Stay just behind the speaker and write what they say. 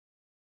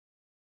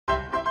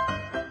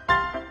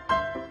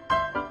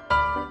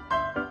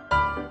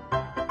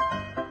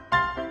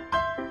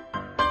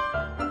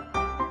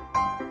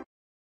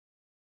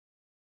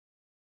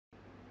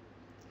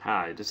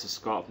Hi, this is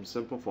Scott from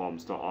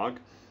SimpleForms.org.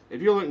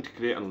 If you're looking to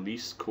create a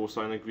lease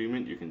cosign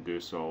agreement, you can do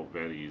so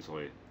very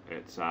easily.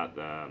 It's at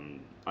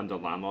under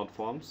landlord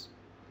forms.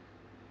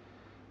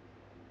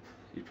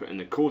 You put in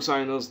the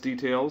cosigner's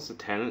details, the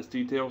tenant's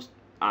details,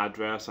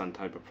 address and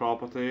type of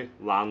property,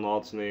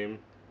 landlord's name,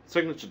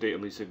 signature date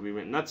of lease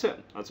agreement, and that's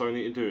it. That's all you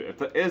need to do. If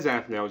there is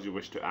anything else you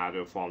wish to add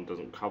or a form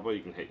doesn't cover,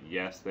 you can hit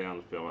yes there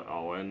and fill it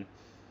all in.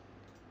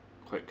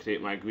 Click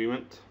create my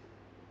agreement.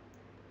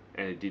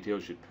 Any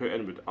details you'd put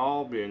in would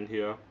all be in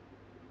here.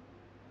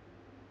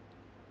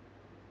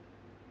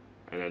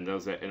 And then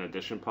there's the in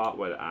addition part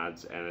where it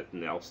adds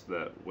anything else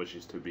that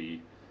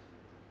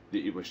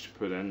you wish to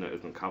put in that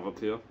isn't covered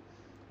here.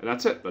 And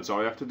that's it. That's all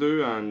you have to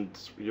do, and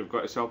you've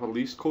got yourself a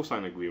lease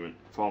cosign agreement.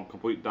 Form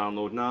complete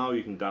download now.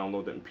 You can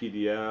download it in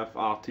PDF,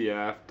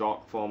 RTF,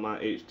 doc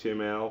format,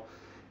 HTML,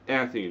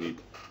 anything you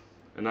need.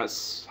 And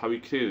that's how you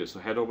create it.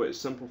 So head over to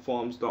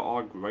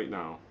SimpleForms.org right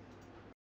now.